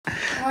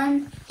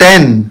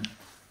10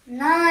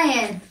 9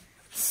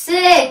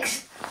 6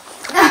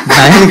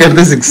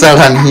 9 க்கு 6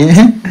 ஆடா நீ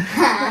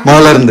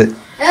முதல்ல இருந்து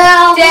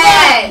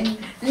 10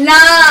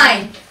 9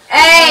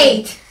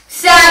 8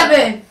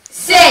 7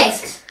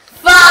 6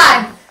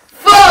 5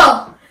 4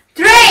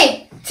 3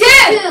 2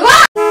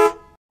 1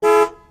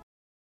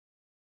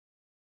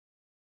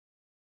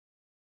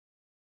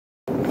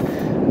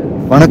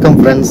 வணக்கம்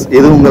ஃப்ரெண்ட்ஸ்,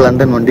 இது உங்கள்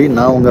லண்டன் வண்டி.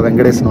 நான் உங்கள்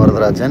வெங்கடேசன்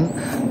வரதராஜன்.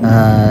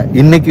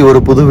 இன்னைக்கு ஒரு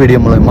புது வீடியோ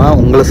மூலமா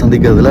உங்களை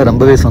சந்திக்கிறதுல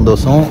ரொம்பவே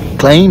சந்தோஷம்.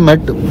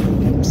 கிளைமேட்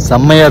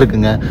செம்மையாக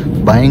இருக்குங்க,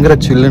 பயங்கர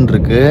சில்லுன்னு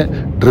இருக்கு,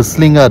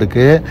 ட்ரிஸ்லிங்காக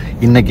இருக்கு.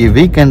 இன்னைக்கு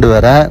வீக்கெண்டு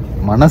வேற,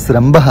 மனசு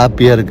ரொம்ப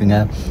ஹாப்பியாக இருக்குங்க.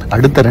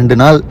 அடுத்த 2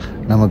 நாள்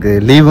நமக்கு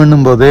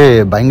லீவுன்னும் போது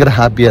பயங்கர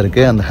ஹாப்பியாக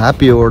இருக்குது. அந்த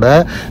ஹாப்பியோட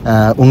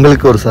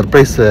உங்களுக்கு ஒரு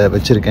சர்ப்ரைஸ்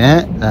வச்சுருக்கேன்.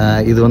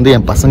 இது வந்து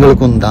என்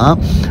பசங்களுக்கும் தான்.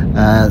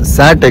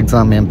 சேட்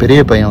எக்ஸாம், என் பெரிய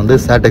பையன் வந்து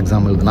சேட்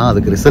எக்ஸாம் எழுதுனா,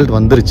 அதுக்கு ரிசல்ட்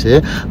வந்துருச்சு.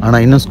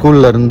 ஆனால் இன்னும்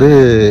ஸ்கூல்லேருந்து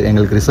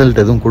எங்களுக்கு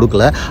ரிசல்ட் எதுவும்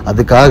கொடுக்கல.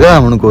 அதுக்காக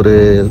அவனுக்கு ஒரு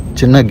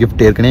சின்ன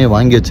கிஃப்ட் ஏற்கனவே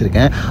வாங்கி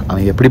வச்சுருக்கேன்.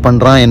 அவன் எப்படி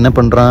பண்ணுறான் என்ன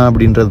பண்ணுறான்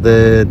அப்படின்றது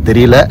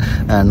தெரியல.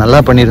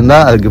 நல்லா பண்ணியிருந்தா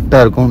அது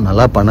கிஃப்டாக இருக்கும்,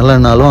 நல்லா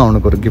பண்ணலைன்னாலும்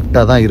அவனுக்கு ஒரு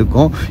கிஃப்டாக தான்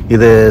இருக்கும்.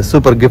 இது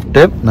சூப்பர்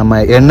கிஃப்ட்டு.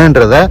 நம்ம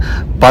என்னன்றதை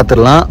பார்த்துடலாம்.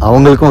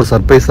 அவங்களுக்கும் ஒரு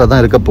சர்ப்ரைஸாக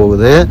தான் இருக்க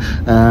போகுது.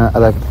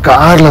 அதை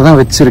காரில் தான்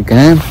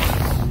வச்சுருக்கேன்.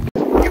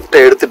 கிஃப்டை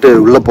எடுத்துகிட்டு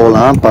உள்ளே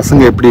போகலாம்,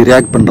 பசங்க எப்படி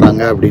ரியாக்ட்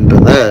பண்ணுறாங்க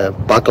அப்படின்றத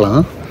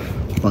பார்க்கலாம்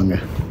வாங்க.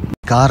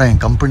 காரை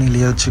என்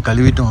கம்பெனிலேயே வச்சு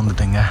கழுவிட்டும்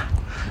வந்துட்டேங்க.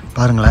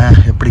 பாருங்களேன்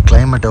எப்படி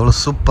கிளைமேட் எவ்வளோ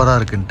சூப்பராக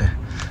இருக்குன்ட்டு.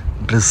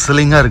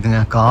 ட்ரெஸ்லிங்காக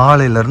இருக்குங்க,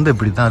 காலையிலேருந்து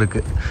இப்படி தான்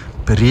இருக்குது.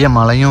 பெரிய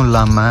மழையும்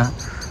இல்லாமல்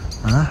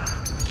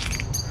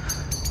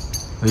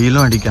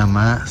வெயிலும்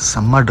அடிக்காமல்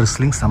செம்ம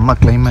ட்ரெஸ்லிங், செம்ம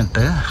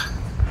கிளைமேட்டு.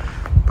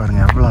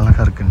 பாருங்கள் எவ்வளோ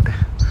அழகாக இருக்குன்ட்டு.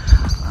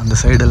 அந்த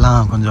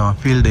சைடெல்லாம் கொஞ்சம்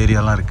ஃபீல்டு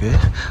ஏரியாலாம்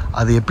இருக்குது.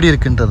 அது எப்படி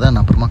இருக்குன்றதை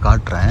நான் அப்புறமா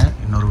காட்டுறேன்,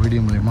 இன்னொரு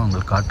வீடியோ மூலிமா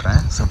உங்களுக்கு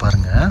காட்டுறேன். ஸோ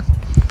பாருங்கள்.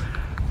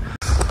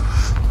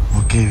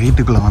 ஓகே,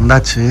 வீட்டுக்குள்ளே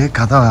வந்தாச்சு.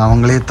 கதை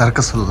அவங்களே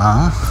திறக்க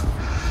சொல்லலாம்,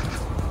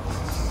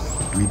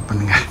 வெயிட்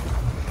பண்ணுங்க.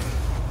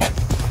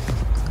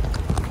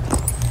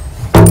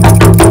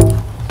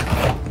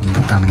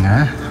 வந்துட்டானுங்க.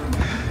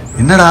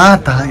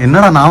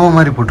 என்னடா நாம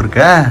மாதிரி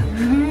போட்டிருக்க,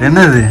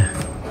 என்னது?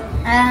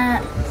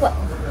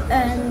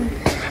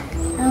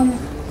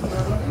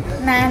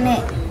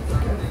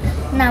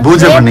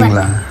 பூஜை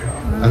பண்ணீங்களா?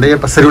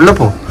 அண்டையப்பா, சரி உள்ள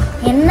போ.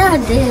 என்ன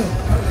அது?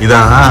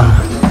 இதான்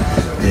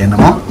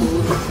என்னமோ.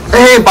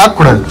 ஏய், பார்க்க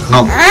கூடாது.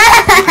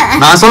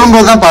 நான் சொல்லும்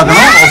போது தான்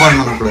பார்க்கணும், ஓபன்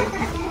பண்ண கூடாது.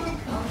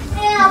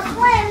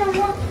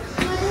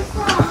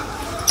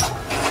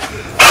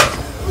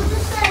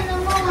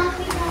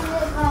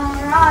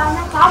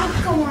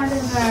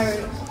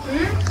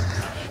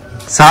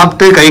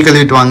 சாப்பிட்டு கை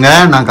கழுவிட்டு வாங்க,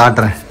 நான்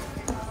காட்டுறேன்.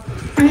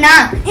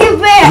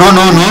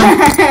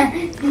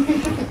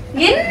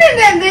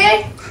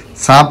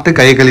 சாப்பிட்டு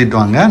கை கழுவிட்டு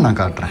வாங்க, நான்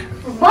காட்டுறேன்.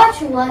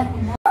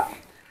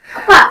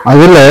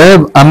 அதுல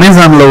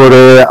அமேசான்ல ஒரு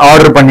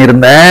ஆர்டர்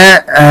பண்ணியிருந்தேன்.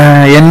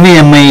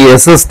 NVMe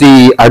SSD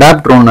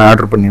அடாப்டர் ஒன்று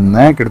ஆர்டர்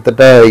பண்ணியிருந்தேன்.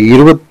 கிட்டத்தட்ட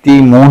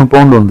 23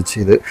 பவுண்ட் வந்துச்சு.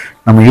 இது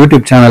நம்ம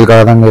யூடியூப்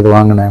சேனலுக்காக தாங்க இது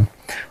வாங்கினேன்,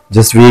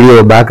 ஜஸ்ட் வீடியோ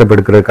பேக்கப்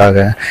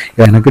எடுக்கிறதுக்காக.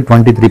 எனக்கு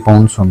 23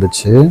 பவுண்ட்ஸ்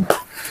வந்துச்சு.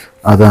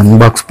 அதை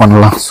அன்பாக்ஸ்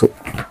பண்ணலாம். ஸோ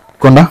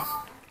கொண்டா,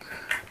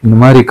 இந்த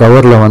மாதிரி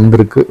கவரில்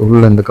வந்திருக்கு.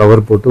 உள்ள இந்த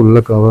கவர் போட்டு உள்ள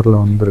கவரில்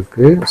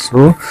வந்திருக்கு. ஸோ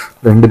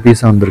 2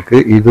 பீஸ் வந்திருக்கு.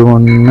 இது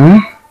ஒன்று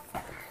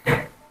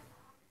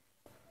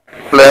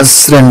ப்ளஸ்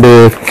 2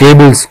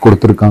 கேபிள்ஸ்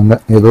கொடுத்துருக்காங்க.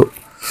 ஏதோ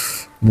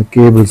இந்த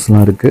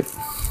கேபிள்ஸ்லாம் இருக்குது.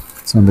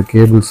 ஸோ அந்த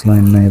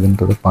கேபிள்ஸ்லாம் என்ன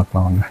ஏதுன்றதை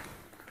பார்க்கலாம் வாங்க.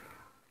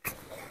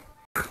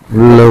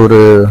 உள்ள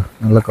ஒரு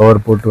நல்ல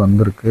கவர் போட்டு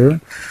வந்திருக்கு.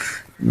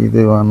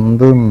 இது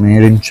வந்து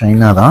மேட் இன்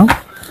சைனா தான்,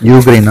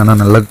 யூக்ரைன்.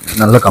 ஆனால்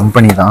நல்ல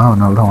கம்பெனி தான்,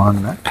 அதனால தான்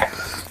வாங்கினேன்.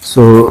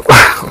 ஸோ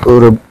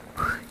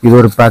இது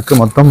ஒரு பேக்கு,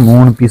 மொத்தம்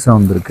 3 பீஸாக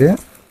வந்திருக்கு.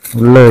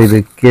 உள்ள இது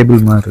கேபிள்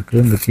மாதிரி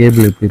இருக்குது. இந்த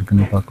கேபிள் எப்படி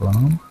இருக்குன்னு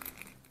பார்க்கலாம்.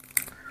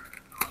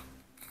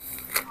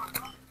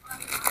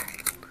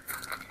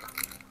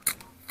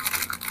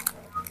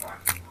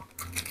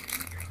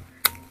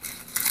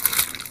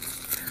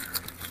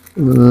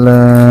 இல்லை,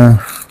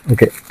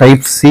 ஓகே.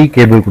 டைப் சி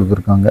கேபிள்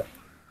கொடுத்துருக்காங்க.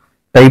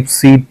 Type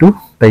C to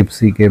type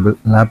C cable.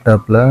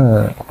 லேப்டாப்பில்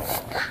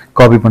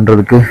காப்பி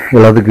பண்ணுறதுக்கு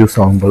எல்லாத்துக்கும் யூஸ்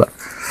ஆகும் போல்.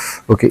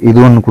 ஓகே, இது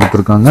ஒன்று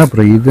கொடுத்துருக்காங்க.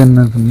 அப்புறம் இது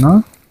என்னதுன்னா,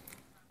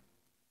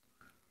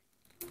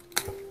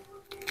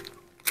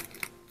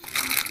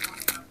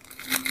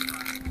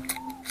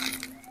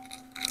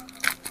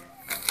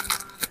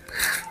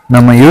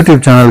 நம்ம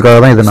யூடியூப் சேனலுக்காக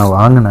தான் இதை நான்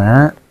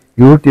வாங்கினேன்.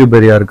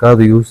 யூடியூபர்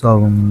யாருக்காவது யூஸ்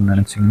ஆகும்னு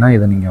நினச்சிங்கன்னா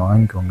இதை நீங்கள்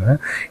வாங்கிக்கோங்க.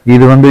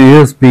 இது வந்து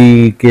USB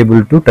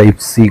cable to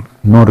type C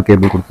இன்னொரு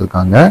கேபிள்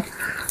கொடுத்துருக்காங்க.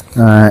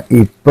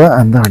 இப்போ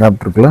அந்த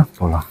அடாப்டருக்குள்ளே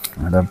போகலாம்.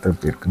 அடாப்டர்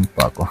எப்படி இருக்குன்னு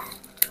பார்க்கலாம்.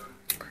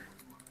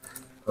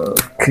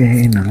 ஓகே,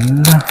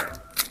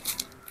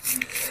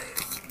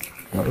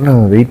 நல்லா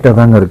வெயிட்டாக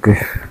தாங்க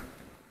இருக்குது.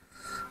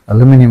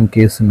 அலுமினியம்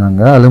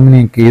கேஸுனாங்க.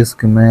 அலுமினியம்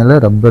கேஸுக்கு மேலே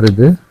ரப்பர்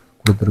இது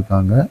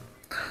கொடுத்துருக்காங்க.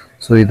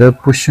 ஸோ இதை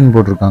புஷ்ன்னு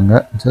போட்டிருக்காங்க.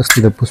 ஜஸ்ட்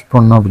இதை புஷ்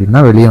பண்ணோம் அப்படின்னா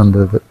வெளியே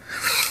வந்துடுது.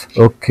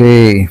 ஓகே,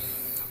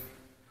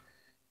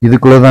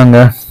 இதுக்குள்ளே தாங்க,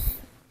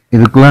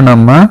 இதுக்குள்ளே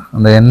நம்ம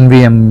அந்த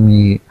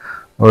NVMe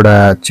ஓட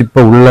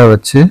சிப்பை உள்ளே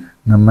வச்சு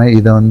நம்ம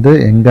இதை வந்து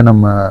எங்கே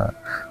நம்ம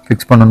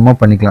ஃபிக்ஸ் பண்ணணுமோ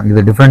பண்ணிக்கலாம். இது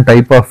டிஃப்ரெண்ட்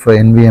டைப் ஆஃப்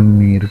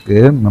NVMe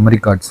இருக்குது, மெமரி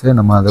கார்ட்ஸு.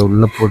 நம்ம அதை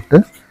உள்ளே போட்டு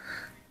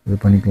இது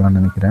பண்ணிக்கலாம்னு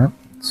நினைக்கிறேன்.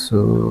 ஸோ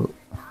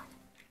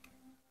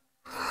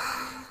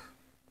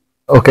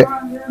ஓகே,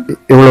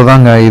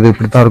 இவ்வளோதாங்க. இது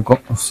இப்படி தான்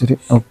இருக்கும். சரி,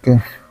 ஓகே,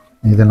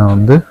 இதை நான்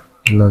வந்து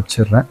உள்ளே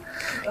வச்சிடுறேன்.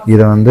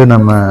 இதை வந்து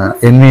நம்ம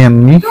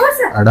NVMe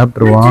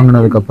அடாப்டர்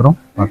வாங்கினதுக்கப்புறம்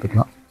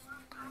பார்த்துக்கலாம்.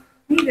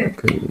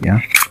 ஓகே,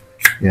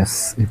 எஸ்,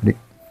 இப்படி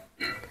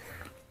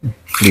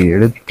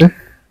எடுத்து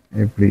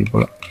இப்படி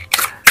போல.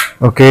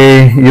 ஓகே,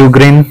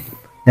 யூக்ரைன்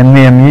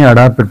NVMe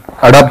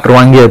அடாப்டர்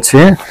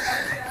வாங்கியாச்சு.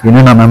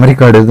 இன்னும் நான் மெமரி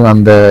கார்டு எதுவும்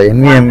அந்த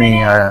NVMe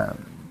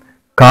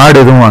கார்டு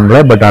எதுவும் வாங்கல,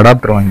 பட்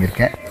அடாப்டர்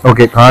வாங்கியிருக்கேன்.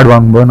 ஓகே, கார்டு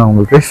வாங்கும்போது நான்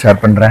உங்களுக்கு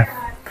ஷேர் பண்ணுறேன்.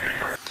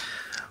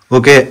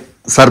 ஓகே,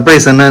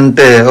 சர்ப்ரைஸ்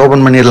என்னன்ட்டு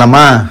ஓப்பன்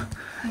பண்ணிடலாமா?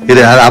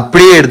 இது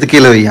அப்படியே எடுத்து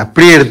கீழே வை,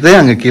 அப்படியே எடுத்து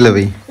அங்கே கீழே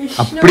வை,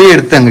 அப்படியே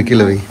எடுத்து அங்கே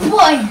கீழே வை,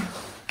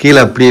 கீழே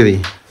அப்படியே வை,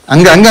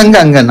 அங்கே அங்கே அங்கே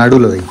அங்கே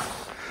நடுவில் வை.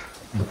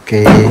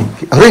 Okay,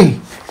 array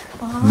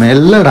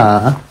மெல்லடா.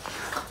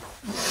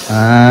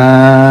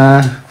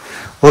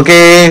 Okay,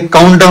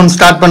 count down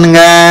start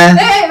பண்ணுங்க.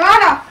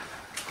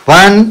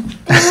 1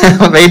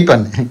 வெயிட்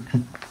பண்ணு.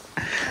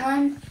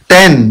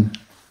 10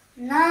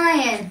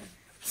 9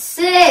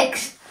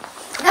 6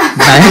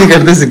 9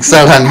 எடுத்து 6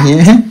 ஆடா நீ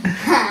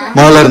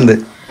முதல்ல இருந்து.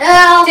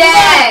 10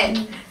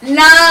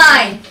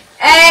 9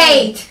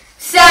 8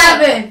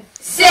 7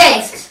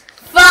 6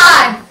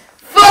 5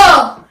 4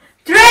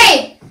 3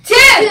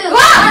 2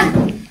 1.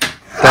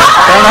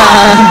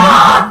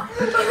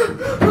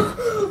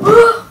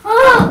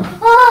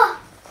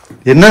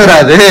 என்னடா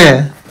அது?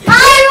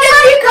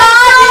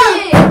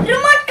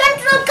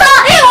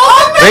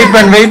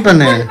 வெயிட்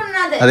பண்ணு.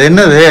 அது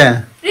என்னது?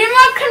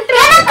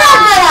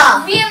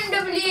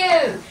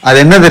 அது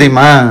என்ன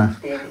தெரியுமா?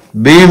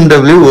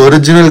 BMW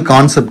original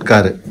concept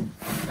car.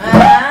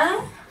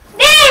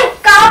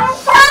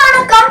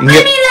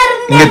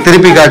 இங்க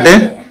திருப்பி காட்டு.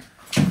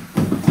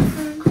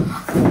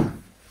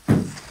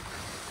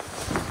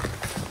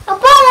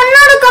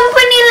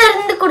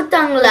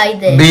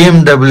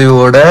 BMW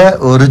ஓட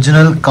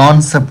ஒரிஜினல்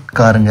கான்செப்ட்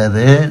காருங்க.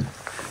 அது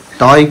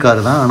டாய்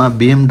கார் தான், ஆனால்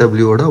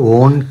BMW ஓட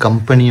ஓன்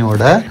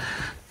கம்பெனியோட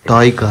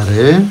டாய்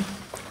காரு.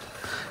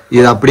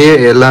 இது அப்படியே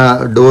எல்லா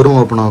டோரும்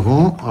ஓப்பன்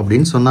ஆகும்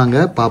அப்படின்னு சொன்னாங்க.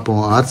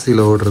 பார்ப்போம்,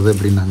 RCயில் ஓடுறது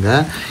அப்படின்னாங்க.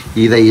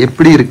 இதை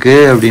எப்படி இருக்கு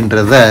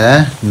அப்படின்றத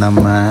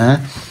நம்ம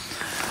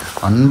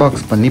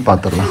அன்பாக்ஸ் பண்ணி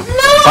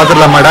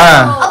பார்த்துடலாமாடா?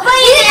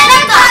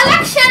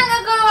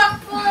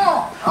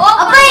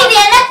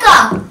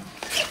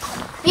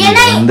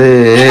 வந்து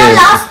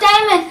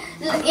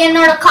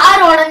என்னோட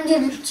கார்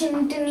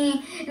உடைஞ்சிருச்சுன்னு நீ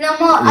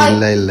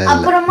இல்ல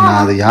நான்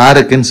அது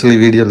யாருக்குன்னு சொல்லி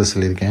வீடியோல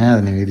சொல்லியிருக்கேன்.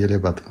 அதை நீ வீடியோலயே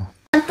பார்த்துக்கோ.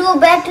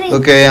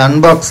 ஓகே,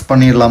 அன்பாக்ஸ்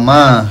பண்ணிடலாமா?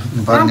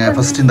 பாருங்க,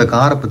 ஃபர்ஸ்ட் இந்த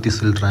காரை பத்தி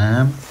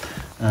சொல்றேன்.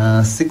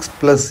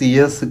 6+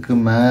 இயர்ஸுக்கு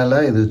மேலே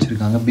இது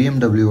வச்சுருக்காங்க.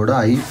 BMWவோட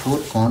i4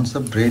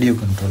 concept radio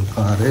control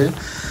car.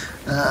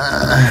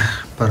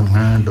 பாருங்க,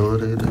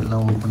 டோரு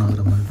இதெல்லாம் ஓப்பன்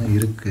ஆகிற மாதிரி தான்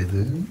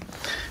இருக்குது.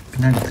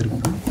 பின்னாடி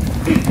திரும்ப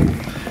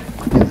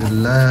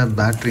இதில்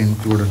பேட்ரி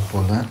இன்க்ளூடட்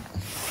போல்.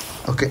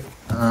 ஓகே,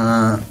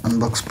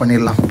 அன்பாக்ஸ்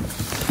பண்ணிடலாம்.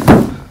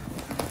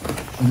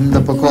 இந்த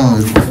பக்கம்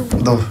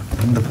இதோ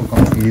இந்த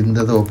பக்கம் இந்த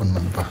இதை ஓப்பன்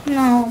பண்ணுப்பா.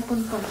 நான்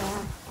ஓப்பன் பண்ணுறேன்.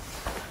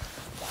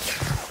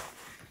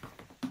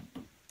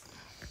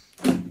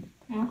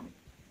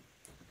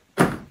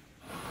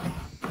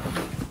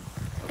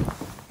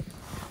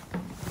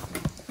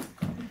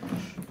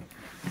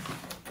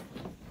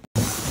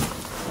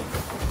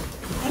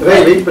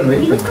 வெயிட் பண்ணு.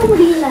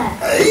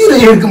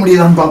 இழுக்க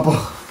முடியலான்னு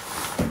பாப்போம்.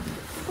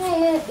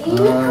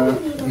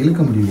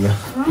 இழுக்க முடியல.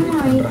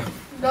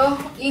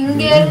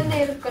 இங்க இருந்து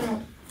இருக்கணும்.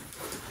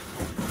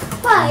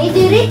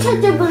 இது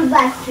ரீசார்ஜபிள்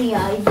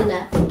பேட்டரியா இதுல?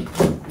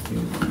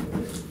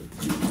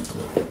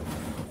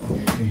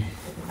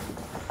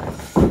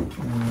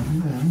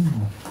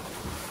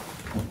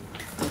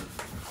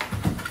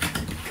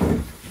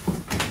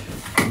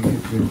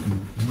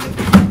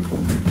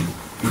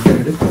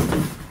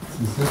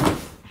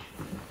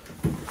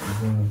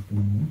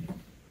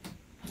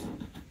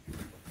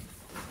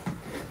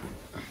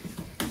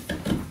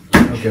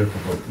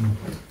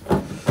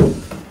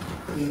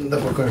 இந்த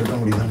பக்கம் எடுக்க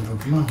முடியுதான்னு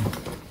பார்க்கணுமா?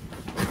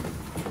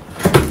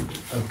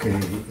 ஓகே,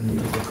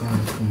 இந்த பக்கம்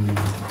எடுக்க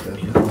முடியுது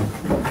தெரியல.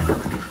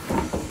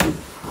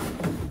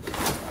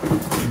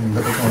 இந்த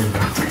பக்கம்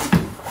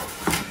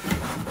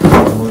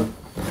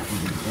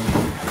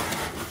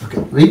ஓகே,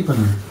 வெயிட்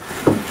பண்ணு.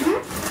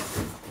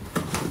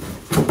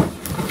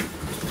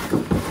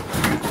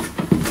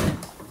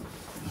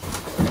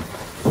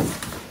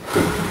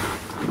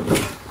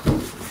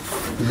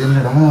 இது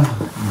என்னடா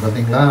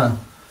பார்த்தீங்களா?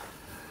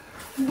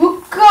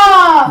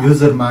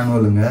 யூசர்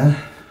மேனுவலுங்க.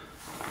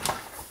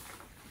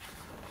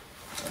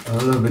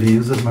 அவ்வளோ பெரிய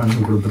யூசர்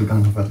மேனுவல்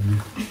கொடுத்துருக்காங்க பாருங்க.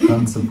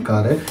 Concept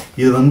car.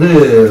 இது வந்து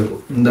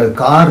இந்த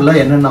காரில்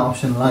என்னென்ன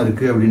ஆப்ஷன்லாம்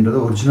இருக்குது அப்படின்றது,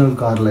 ஒரிஜினல்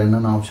காரில்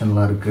என்னென்ன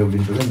ஆப்ஷன்லாம் இருக்குது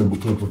அப்படின்றது இந்த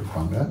புக்கில்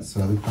போட்டிருப்பாங்க. ஸோ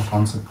அதுக்கு தான்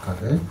கான்செப்ட்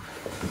காரு.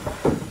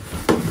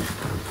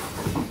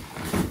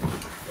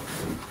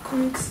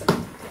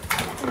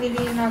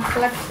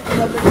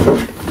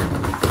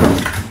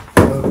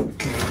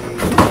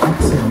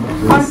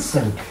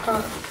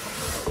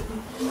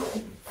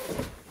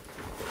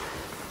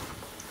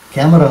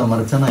 கேமராவை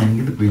மறைச்சா நான்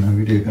எங்கிட்டு போய் நான்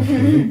வீடியோ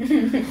காட்டுறேன்.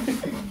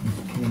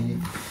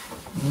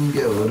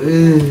 இங்கே ஒரு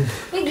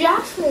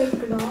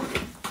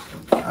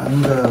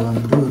அங்க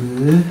வந்து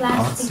ஒரு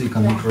ஆர்சி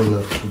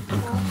கண்ட்ரோலர்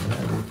கொடுத்துருக்காங்க.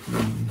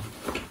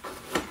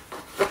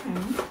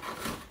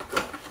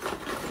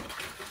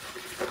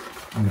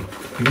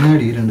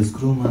 பின்னாடி 2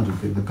 ஸ்க்ரூ மாதிரி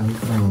இருக்கு. இந்த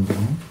கழுத்துல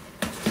வந்துடும்.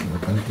 இதை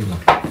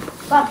கழட்டிடலாம்.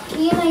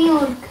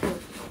 கீழையும் இருக்கு.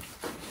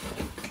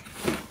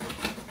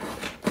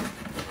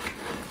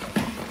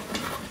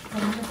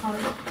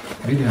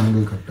 வீடியோ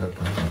ஆங்கிள் கரெக்டாக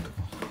இருக்கான்னு பார்த்துக்கோ.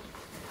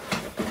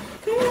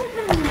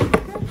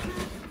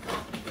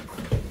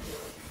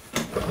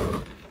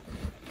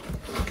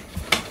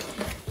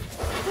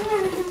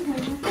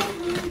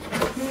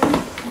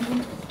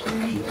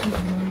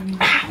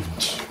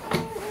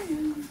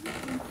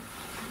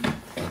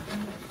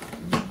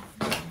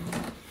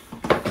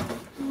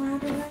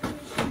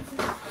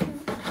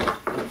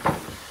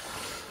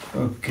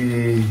 ஓகே,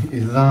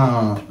 இதுதான்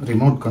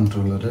ரிமோட்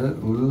கண்ட்ரோலரு.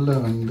 உள்ள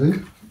வந்து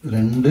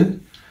 2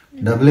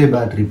 AA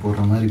பேட்டரி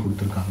போடுற மாதிரி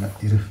கொடுத்துருக்காங்க.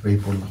 இது வை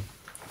போடலாம்.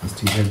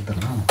 ஃபஸ்ட் இதை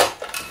எடுத்துடலாம்.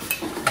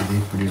 இது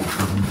எப்படி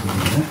எடுத்துருன்னு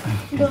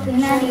தெரியல.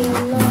 பின்னாடி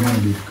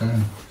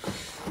இருக்கேன்.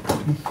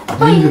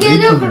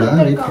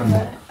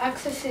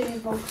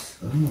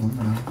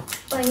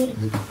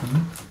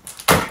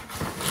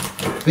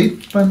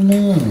 வெயிட் பண்ணு.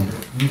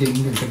 இங்கே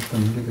கட்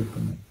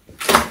பண்ணு.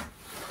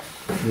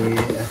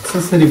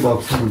 அக்சசரி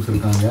பாக்ஸ்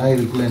கொடுத்துருக்காங்க.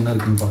 இதுக்குள்ள என்ன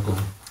இருக்குன்னு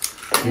பார்க்கலாம்.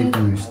 வெயிட்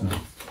பண்ணி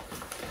வச்சுருந்தேன்.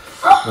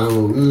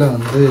 உள்ள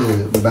வந்து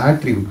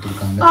பேட்டரி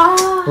கொடுத்துருக்காங்க.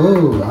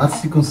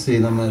 ஆர்சிக்கும்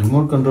நம்ம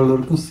ரிமோட்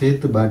கண்ட்ரோலருக்கும்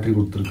சேர்த்து பேட்டரி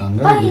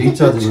கொடுத்துருக்காங்க.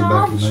 ரீசார்ஜபிள்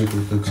பேட்டரி மாதிரி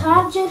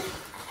கொடுத்துருக்காங்க.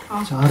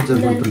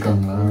 சார்ஜர்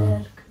கொடுத்துருக்காங்களா?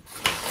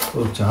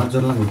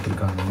 சார்ஜர்லாம்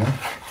கொடுத்துருக்காங்க.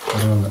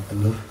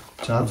 பரவாயில்ல,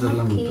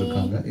 சார்ஜர்லாம்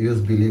கொடுத்துருக்காங்க.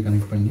 யூஎஸ்பிலேயே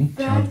கனெக்ட் பண்ணி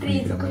சார்ஜ்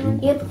பண்ணிக்கிற மாதிரி.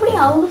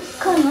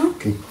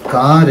 ஓகே,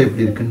 கார்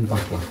எப்படி இருக்குன்னு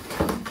பார்க்கலாம்.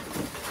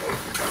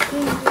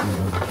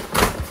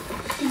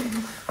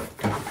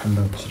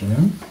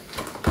 வச்சிருக்கேன்.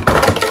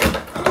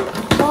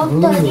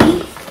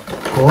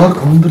 கார்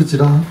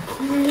வந்துருச்சுடா.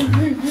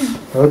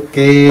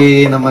 ஓகே,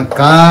 நம்ம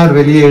கார்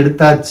வெளியே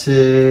எடுத்தாச்சு.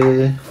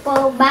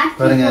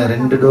 பாருங்க,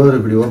 2 டோர்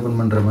இப்படி ஓபன்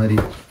பண்ற மாதிரி.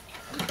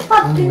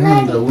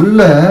 இந்த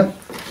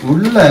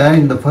உள்ள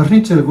இந்த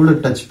ஃபர்னிச்சர் கூட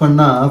டச்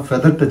பண்ணா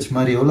ஃபெதர் டச்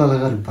மாதிரி எவ்வளவு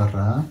அழகா இருக்கு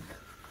பாருடா.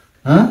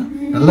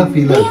 நல்லா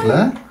ஃபீல் இருக்குல.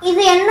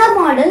 இது என்ன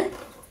மாடல்?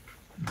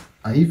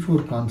 i4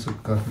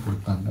 கான்செப்ட் கார்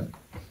கொடுத்தாங்க.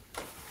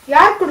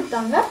 யார்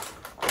கொடுத்தாங்க?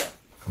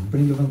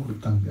 கம்பெனில தான்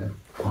கொடுத்தாங்க.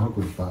 நான்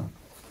கொடுப்பா.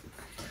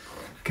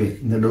 ஓகே,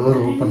 இந்த டோர்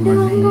ஓபன்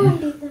பண்ணி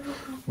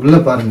உள்ள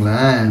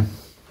பாருங்களேன்.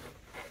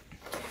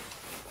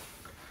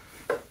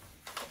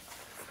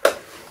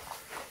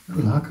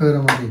 லாக் ஆகிற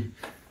மாதிரி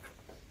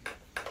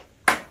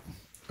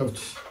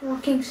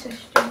லாக்கிங்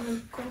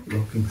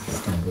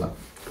சிஸ்டம்லாம்.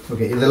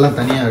 ஓகே, இதெல்லாம்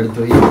தனியாக எடுத்து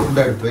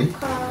வை.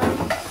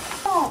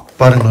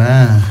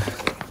 பாருங்களேன்,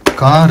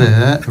 காரு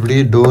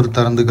இப்படியே டோர்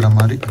திறந்துக்கிற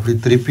மாதிரி இப்படி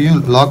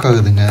திருப்பியும் லாக்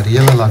ஆகுதுங்க.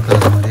 ரியலாக லாக்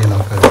ஆகுற மாதிரியே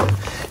லாக் ஆகுது.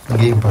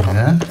 இங்கேயும்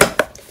பாருங்க,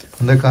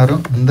 இந்த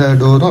காரும் இந்த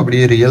டோரும்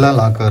அப்படியே ரியலாக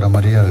லாக் ஆகிற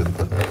மாதிரியே ஆகுது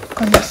பாருங்க.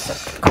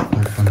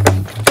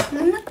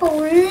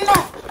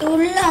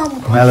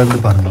 மேலேருந்து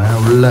பாருங்களேன்,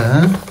 உள்ள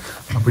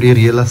அப்படியே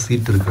ரியலாக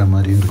சீட் இருக்கிற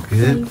மாதிரியும் இருக்கு.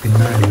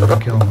 பின்னாடி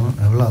வரைக்கும்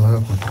எவ்வளோ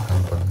அழகாக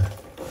கொடுத்துருக்காங்க பாருங்க.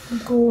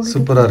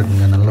 சூப்பராக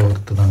இருக்குங்க, நல்ல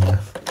ஒர்த்து தாங்க.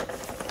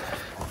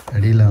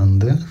 அடியில்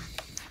வந்து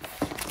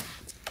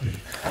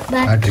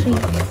பேட்டரி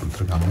போடுற மாதிரி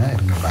கொடுத்துருக்காங்க.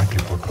 இருங்க,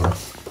 பேட்டரி போட்டுருவோம்.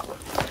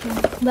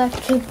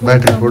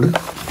 பேட்டரி போடு.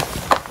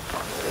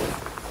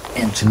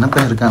 என் சின்ன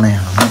பையன் இருக்கானே,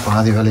 அவன்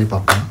பாதி வேலையை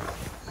பார்ப்பான்.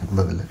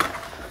 பதில்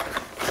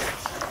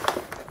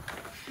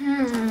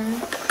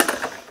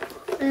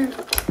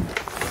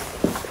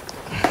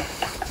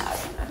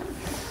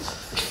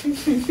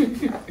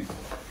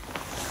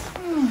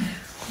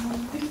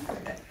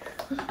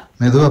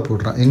மெதுவா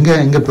போடுறான்.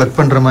 எங்க பிளக்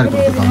பண்ற மாதிரி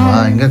கொடுத்துருக்காங்களா?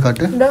 எங்க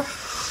காட்டு.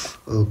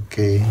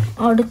 ஓகே,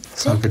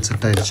 சாக்கெட்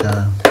செட் ஆயிடுச்சா?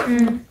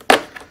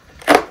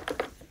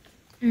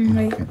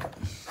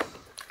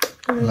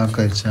 லாக்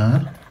ஆயிடுச்சா?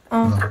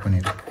 லாக்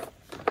பண்ணிடு.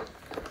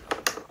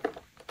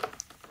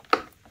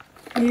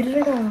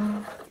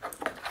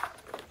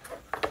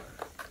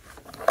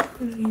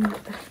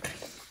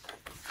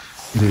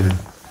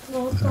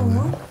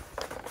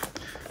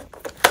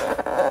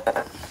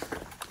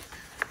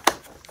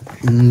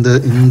 இது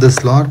இந்த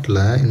ஸ்லாட்ல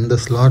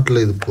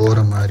இது போற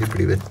மாதிரி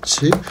இப்படி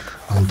வச்சு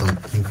அந்த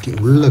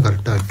உள்ள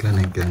கரெக்டாக வைக்கல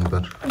நினைக்கிறேன்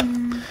பாரு.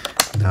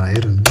 இந்த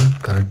ஒயர் வந்து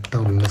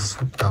கரெக்டாக உள்ள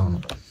சூட்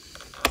ஆகணும்.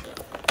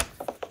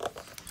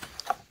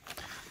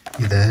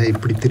 இதை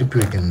இப்படி திருப்பி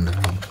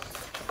வைக்கணும்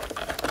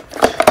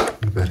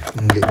பாரு.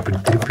 இங்கே இப்படி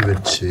திருப்பி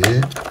வச்சு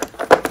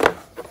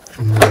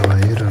இந்த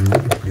ஒயர் வந்து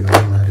இப்படி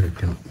வர மாதிரி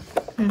வைக்கணும்.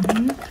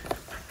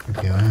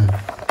 ஓகேவா?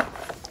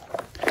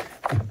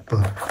 இப்போ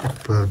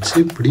வச்சு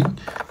இப்படி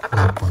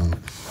லாக்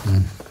பண்ணணும்.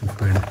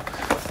 இப்போ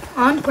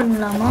ஆன்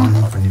பண்ணலாமா?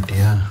 ஆன்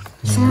பண்ணிட்டியா?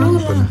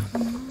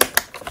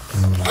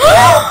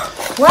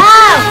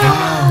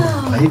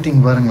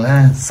 லைட்டிங்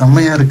பாருங்களேன்,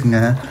 செம்மையா இருக்குங்க.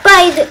 இப்போ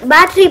இது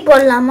பேட்டரி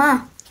போடலாமா?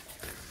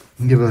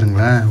 இங்க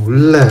பாருங்களேன்,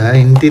 உள்ள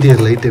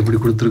இன்டீரியர் லைட் எப்படி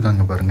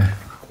கொடுத்துருக்காங்க பாருங்க.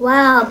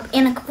 வாவ்,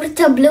 எனக்கு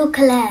பிடிச்ச ப்ளூ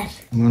கலர்.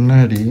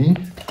 முன்னாடி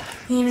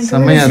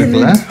செம்மையா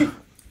இருக்குல்ல?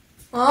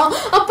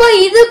 அப்பா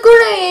இது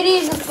கூட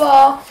எரியுதுப்பா.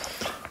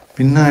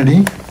 பின்னாடி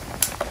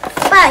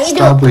இது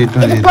ஸ்டாப்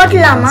போயிட்டு இது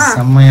போடலாமா?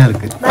 செம்மையா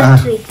இருக்கு.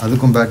 பேட்டரி.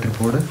 அதுக்கும் பேட்டரி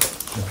போடு.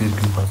 எப்படி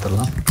இருக்குன்னு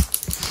பார்த்தலாம்.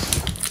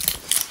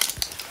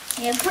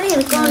 எப்படி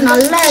இருக்கும்?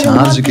 நல்லா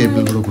சார்ஜ்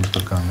கேபிள் கூட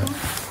கொடுத்துருக்காங்க.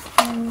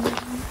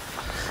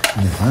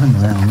 இங்க பாருங்க,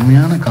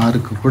 உண்மையான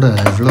காருக்கு கூட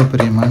இவ்வளோ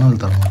பெரிய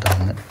மேனுவல் தர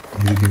மாட்டாங்க.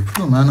 இதுக்கு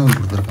எவ்வளோ மேனுவல்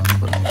கொடுத்துருக்காங்க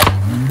பாருங்க.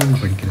 எங்கே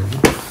படிக்கிறது?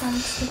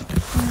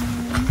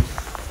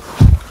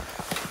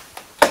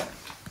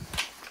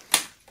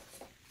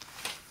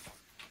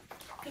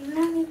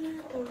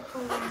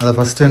 அதை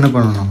ஃபர்ஸ்ட் என்ன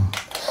பண்ணணும்?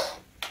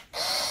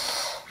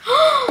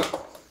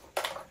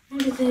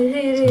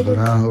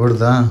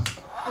 ஓடுதா?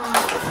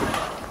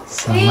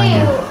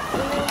 செம்மையா.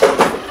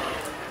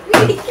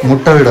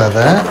 முட்டை விடாத,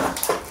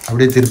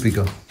 அப்படியே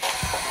திருப்பிக்கோ.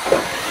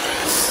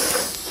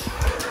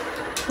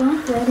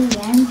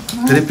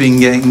 திருப்பி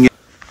இங்க இங்க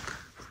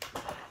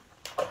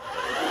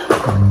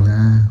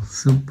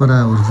சூப்பரா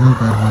ஒரிஜினல்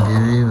கார்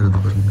மாதிரியே வருது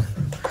பாருங்க.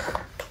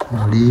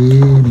 அப்படியே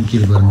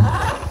நிற்கிது பாருங்க.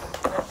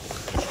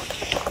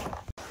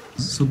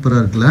 சூப்பரா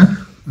இருக்குல்ல?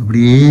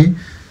 அப்படியே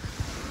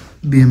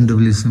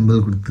BMW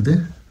சிம்பிள் கொடுத்துட்டு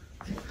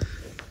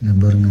இங்க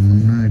பாருங்க,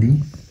 முன்னாடி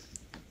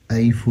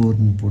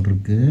i4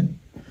 போட்டிருக்கு.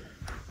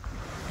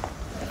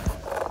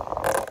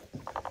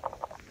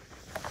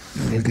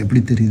 உங்களுக்கு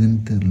எப்படி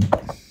தெரியுதுன்னு தெரியல.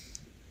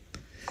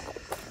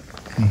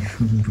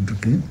 i4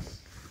 போட்டிருக்கு.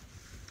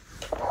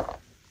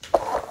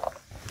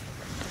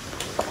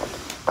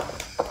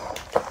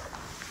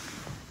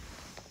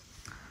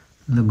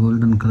 இல்லை,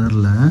 கோல்டன்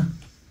கலரில்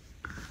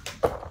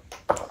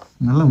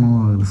நல்லா மூவ்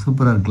ஆகுது.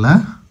 சூப்பராக இருக்குல்ல?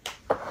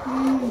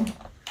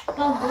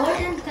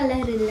 கோல்டன்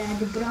கலர் இல்ல,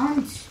 அது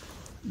பிரான்ஸ்.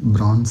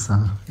 பிரான்ஸா?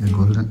 இது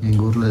கோல்டன்.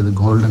 எங்கள் ஊரில் இது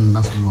கோல்டன்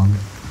தான் சொல்லுவாங்க.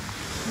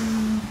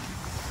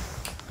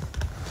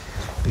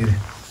 இரு,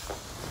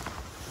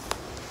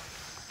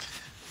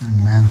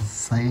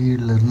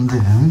 சைட்லேருந்து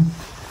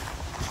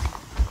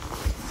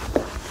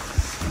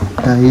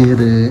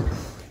டயரு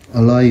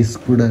அலாய்ஸ்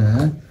கூட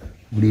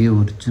அப்படியே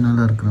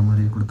ஒரிஜினலாக இருக்கிற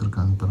மாதிரி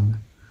கொடுத்துருக்காங்க பாருங்க.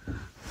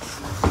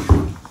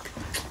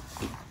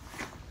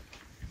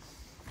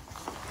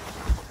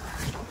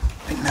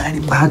 பின்னாடி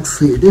பேக்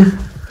சைடு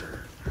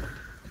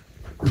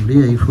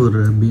அப்படியே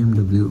i4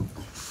 BMW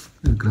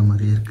இருக்கிற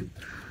மாதிரியே இருக்கு.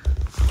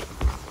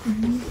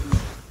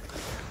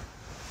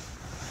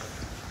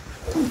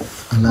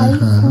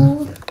 அழகா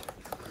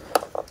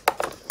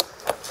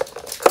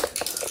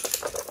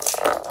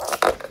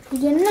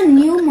இது என்ன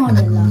நியூ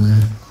மாடலா?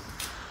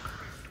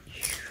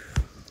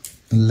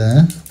 இல்லை,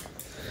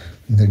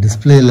 இந்த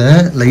டிஸ்பிளேல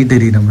லைட்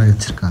எரியிற மாதிரி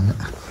வச்சிருக்காங்க.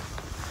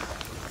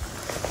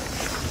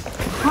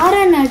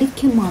 ஹாரன்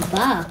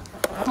அடிக்குமாப்பா?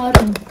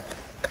 ஹாரன்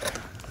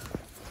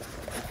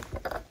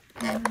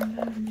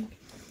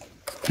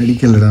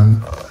அடிக்கலடா.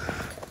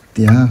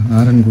 தியா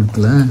ஹாரன்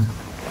கொடுக்கல.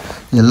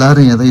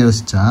 எல்லாரும் எதை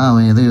யோசிச்சா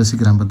அவன் எதை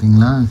யோசிக்கிறான்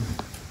பார்த்தீங்களா?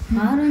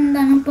 ஹாரன்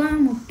தானப்பா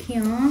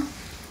முக்கியம்.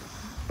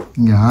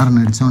 இங்கே ஹாரன்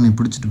அடித்தா அவனை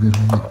பிடிச்சிட்டு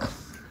போயிடுவாங்க.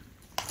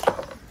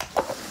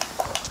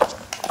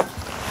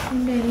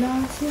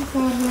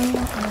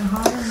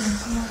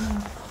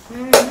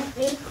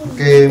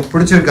 ஓகே,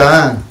 பிடிச்சிருக்கா?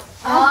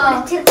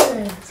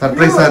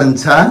 சர்ப்ரைஸா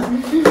இருந்துச்சா?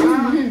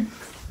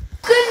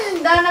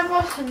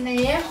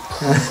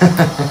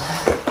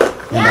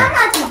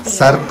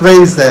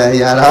 சர்ப்ரைஸ்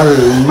யாராவது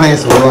உண்மையை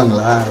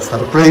சொல்லுவாங்களா?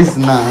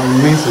 சர்ப்ரைஸ்னா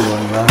உண்மையை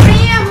சொல்லுவாங்களா?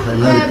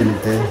 என்ன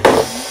இருக்குன்ட்டு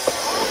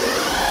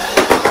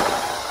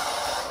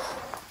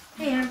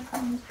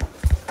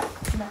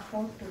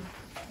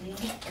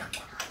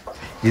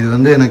இது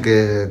வந்து எனக்கு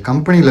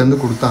கம்பெனிலேருந்து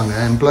கொடுத்தாங்க.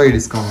 எம்ப்ளாயி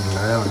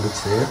டிஸ்கவுண்டில்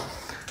வந்துச்சு.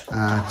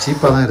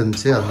 சீப்பாக தான்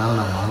இருந்துச்சு, அதனால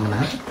நான்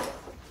வாங்கினேன்.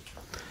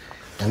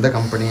 எந்த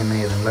கம்பெனி என்ன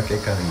இதெல்லாம்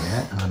கேட்காதீங்க,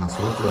 அதை நான்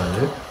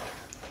சொல்லக்கூடாது.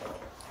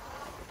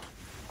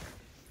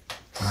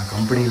 நான்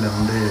கம்பெனியில்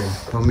வந்து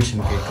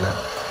பெர்மிஷன் கேட்கல.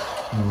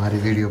 இந்த மாதிரி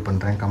வீடியோ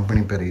பண்ணுறேன்,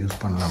 கம்பெனி பேரை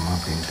யூஸ் பண்ணலாமா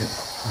அப்படின்ட்டு.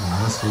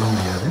 அதனால் சொல்ல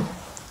முடியாது,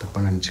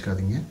 தப்பாக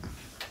நினச்சிக்காதீங்க.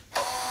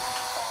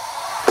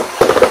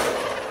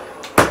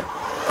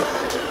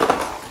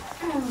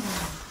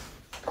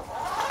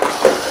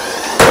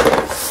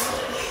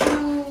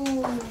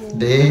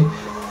 டே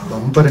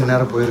பம்பர்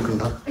நேரம்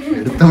போயிருக்குண்டா.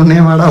 எடுத்த உடனே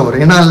வாடா,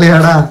 ஒரே நாள்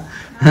இல்லையாடா?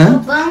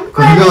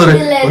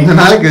 கொஞ்ச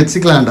நாளைக்கு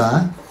வச்சுக்கலாம்டா.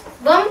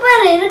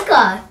 பம்பர்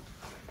இருக்கா?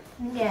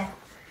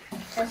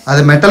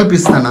 அது மெட்டல்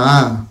பீஸ் தானா?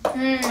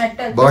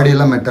 பாடி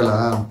எல்லாம் மெட்டலா?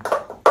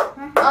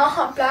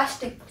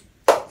 Plastic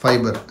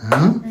fibre.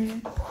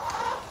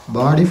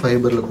 பாடி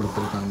ஃபைபர்ல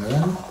கொடுத்துருக்காங்க.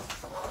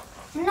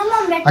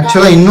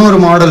 ஆக்சுவலா இன்னொரு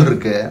மாடல்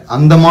இருக்கு.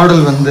 அந்த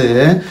மாடல் வந்து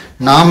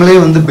நாமளே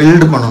வந்து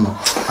பில்டு பண்ணணும்,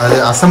 அது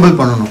அசம்பிள்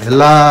பண்ணணும்.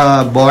 எல்லா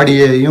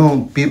பாடியையும்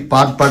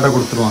பார்ட் பார்ட்டா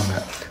கொடுத்துருவாங்க.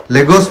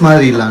 லெகோஸ்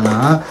மாதிரி இல்லைன்னா,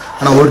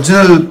 ஆனால்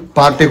ஒரிஜினல்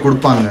பார்ட்டே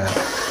கொடுப்பாங்க.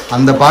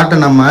 அந்த பார்ட்டை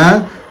நம்ம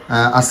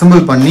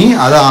அசம்பிள் பண்ணி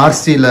அதை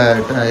ஆர்சியில்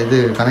இது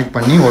கனெக்ட்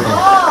பண்ணி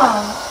ஓட்டணும்.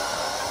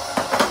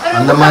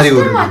 அந்த மாதிரி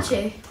ஒரு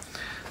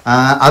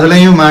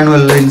அதுலேயும்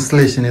மேனுவல்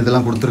இன்ஸ்டலேஷன்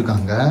இதெல்லாம்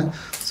கொடுத்துருக்காங்க.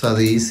 ஸோ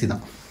அது ஈஸி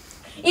தான்.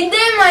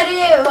 இதே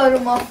மாதிரியே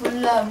வருமா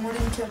ஃபுல்லா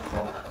முடிஞ்சப்போ?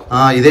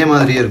 இதே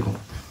மாதிரியே இருக்கும்.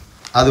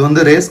 அது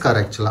வந்து ரேஸ் கார்.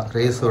 ஆக்சுவலாக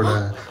ரேஸோட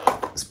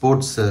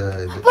ஸ்போர்ட்ஸ்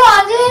இது. அப்போ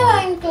அதே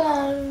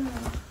வாங்கிக்கலாம்.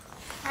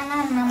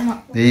 ஆமா.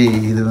 ஏய்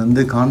இது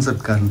வந்து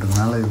கான்செப்ட்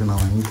கார்ன்றதுனால இது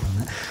நான் வாங்கிக்கிறேன்.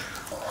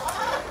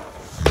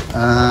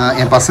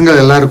 என் பசங்க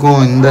எல்லாருக்கும்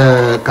இந்த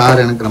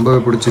கார் எனக்கு ரொம்பவே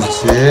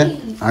பிடிச்சிருச்சு.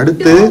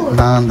 அடுத்து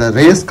நான் அந்த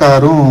ரேஸ்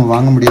காரும்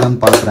வாங்க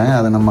முடியுதான்னு பார்க்குறேன்.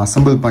 அதை நம்ம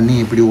அசம்பிள் பண்ணி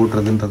எப்படி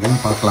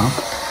ஓட்டுறதுன்றதையும் பார்க்கலாம்.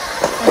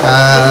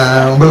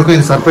 உங்களுக்கும்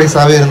இது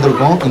சர்ப்ரைஸாகவே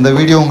இருந்திருக்கும். இந்த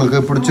வீடியோ உங்களுக்கு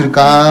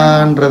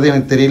பிடிச்சிருக்கான்றது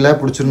எனக்கு தெரியல.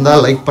 பிடிச்சிருந்தா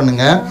லைக்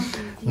பண்ணுங்கள்.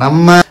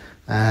 நம்ம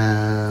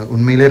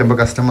உண்மையிலே ரொம்ப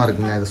கஷ்டமாக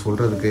இருக்குங்க இதை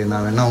சொல்கிறதுக்கு.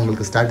 நான் வேணால்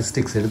உங்களுக்கு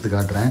ஸ்டாட்டிஸ்டிக்ஸ் எடுத்து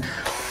காட்டுறேன்.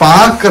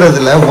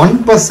 பார்க்குறதுல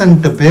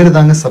 1% பேர்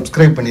தாங்க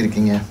சப்ஸ்கிரைப்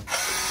பண்ணியிருக்கீங்க.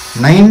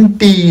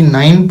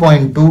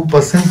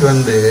 99.2%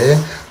 வந்து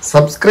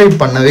சப்ஸ்கிரைப்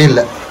பண்ணவே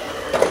இல்லை.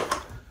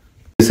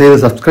 செய்து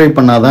சப்ஸ்கிரைப்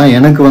பண்ணாதான்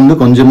எனக்கு வந்து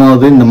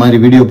கொஞ்சமாவது இந்த மாதிரி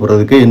வீடியோ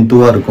போடுறதுக்கு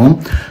எந்துவாக இருக்கும்.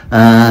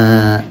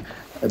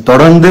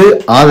 தொடர்ந்து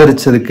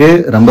ஆதரிச்சதுக்கு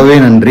ரொம்பவே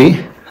நன்றி.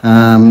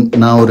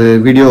 நான் ஒரு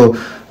வீடியோ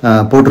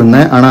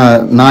போட்டிருந்தேன், ஆனால்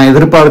நான்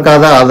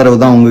எதிர்பார்க்காத ஆதரவு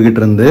தான் உங்ககிட்ட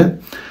இருந்து.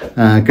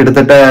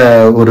 கிட்டத்தட்ட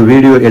ஒரு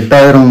வீடியோ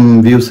 8000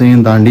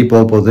 வியூஸையும் தாண்டி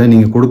போகுது.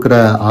 நீங்கள் கொடுக்குற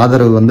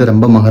ஆதரவு வந்து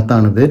ரொம்ப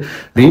மகத்தானது.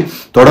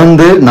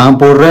 தொடர்ந்து நான்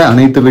போடுற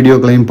அனைத்து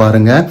வீடியோக்களையும்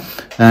பாருங்கள்.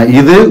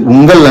 இது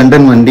உங்கள்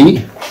லண்டன் வண்டி.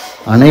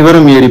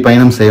 அனைவரும் ஏறி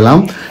பயணம்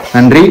செய்யலாம்.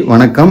 நன்றி,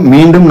 வணக்கம்.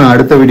 மீண்டும் நான்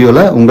அடுத்த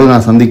வீடியோவில் உங்களை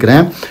நான்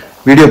சந்திக்கிறேன்.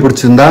 வீடியோ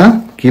பிடிச்சிருந்தா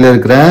கீழே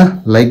இருக்கிற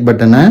லைக்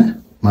பட்டனை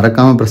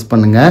மறக்காமல் ப்ரெஸ்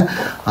பண்ணுங்கள்.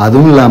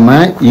 அதுவும்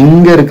இல்லாமல்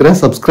இங்கே இருக்கிற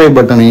சப்ஸ்கிரைப்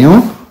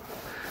பட்டனையும்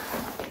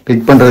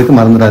கிளிக் பண்ணுறதுக்கு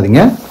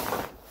மறந்துடாதீங்க.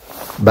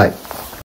 பாய்.